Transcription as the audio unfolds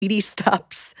80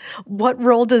 steps. What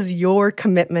role does your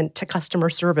commitment to customer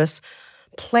service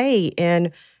play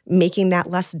in making that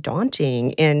less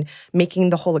daunting and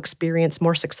making the whole experience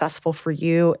more successful for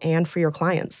you and for your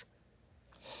clients?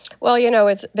 Well,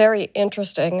 it's very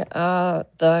interesting.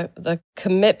 The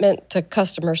commitment to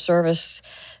customer service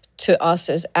to us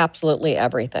is absolutely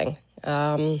everything.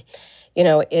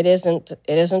 It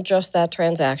isn't just that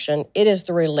transaction. It is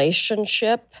the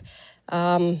relationship,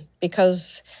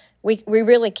 because we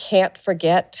really can't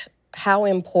forget how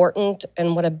important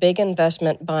and what a big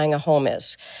investment buying a home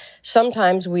is.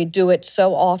 Sometimes we do it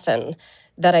so often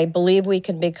that I believe we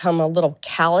can become a little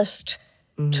calloused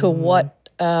to what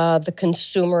the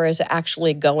consumer is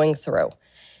actually going through.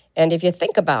 And if you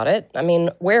think about it,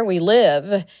 where we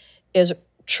live is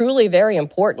truly very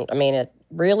important. It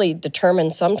really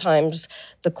determines sometimes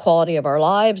the quality of our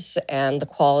lives and the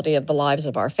quality of the lives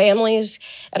of our families.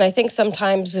 And I think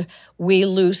sometimes we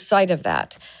lose sight of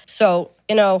that. So,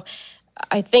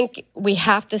 I think we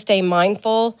have to stay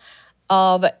mindful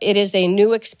of it is a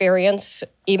new experience,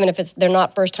 even if they're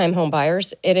not first-time home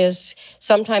buyers. It is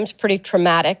sometimes pretty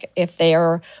traumatic if they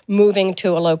are moving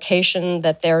to a location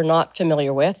that they're not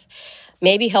familiar with.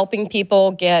 Maybe helping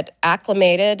people get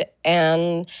acclimated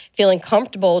and feeling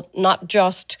comfortable, not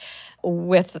just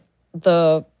with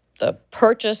the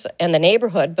purchase and the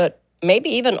neighborhood, but maybe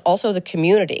even also the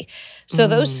community. So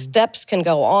those steps can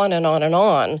go on and on and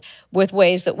on with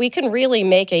ways that we can really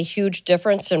make a huge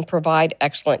difference and provide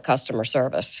excellent customer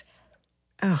service.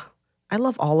 Oh, I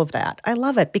love all of that. I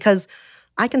love it because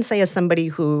I can say, as somebody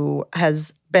who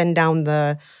has been down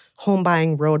the home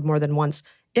buying road more than once,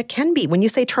 it can be, when you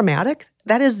say traumatic,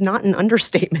 that is not an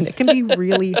understatement. It can be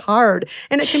really hard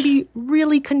and it can be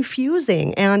really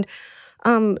confusing. And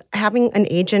having an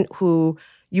agent who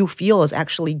you feel is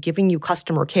actually giving you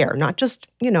customer care, not just,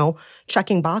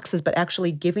 checking boxes, but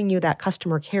actually giving you that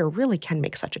customer care really can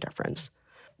make such a difference.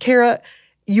 Kara,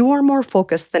 you are more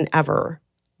focused than ever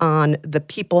on the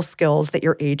people skills that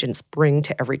your agents bring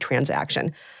to every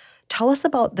transaction. Tell us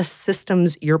about the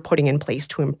systems you're putting in place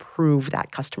to improve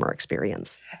that customer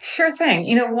experience. Sure thing.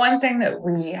 One thing that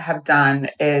we have done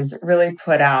is really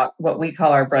put out what we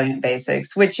call our brilliant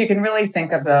basics, which you can really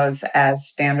think of those as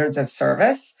standards of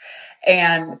service.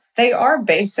 And they are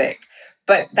basic,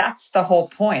 but that's the whole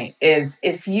point, is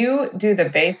if you do the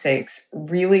basics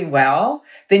really well,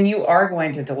 then you are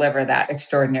going to deliver that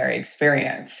extraordinary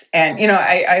experience. And,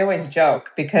 I always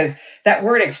joke because that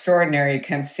word extraordinary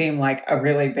can seem like a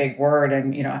really big word.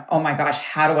 And, oh my gosh,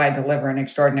 how do I deliver an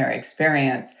extraordinary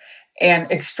experience?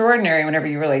 And extraordinary, whenever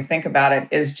you really think about it,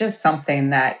 is just something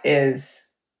that is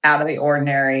out of the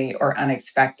ordinary or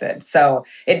unexpected. So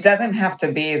it doesn't have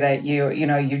to be that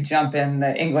you jump in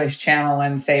the English Channel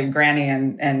and save Granny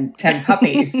and 10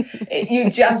 puppies. You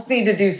just need to do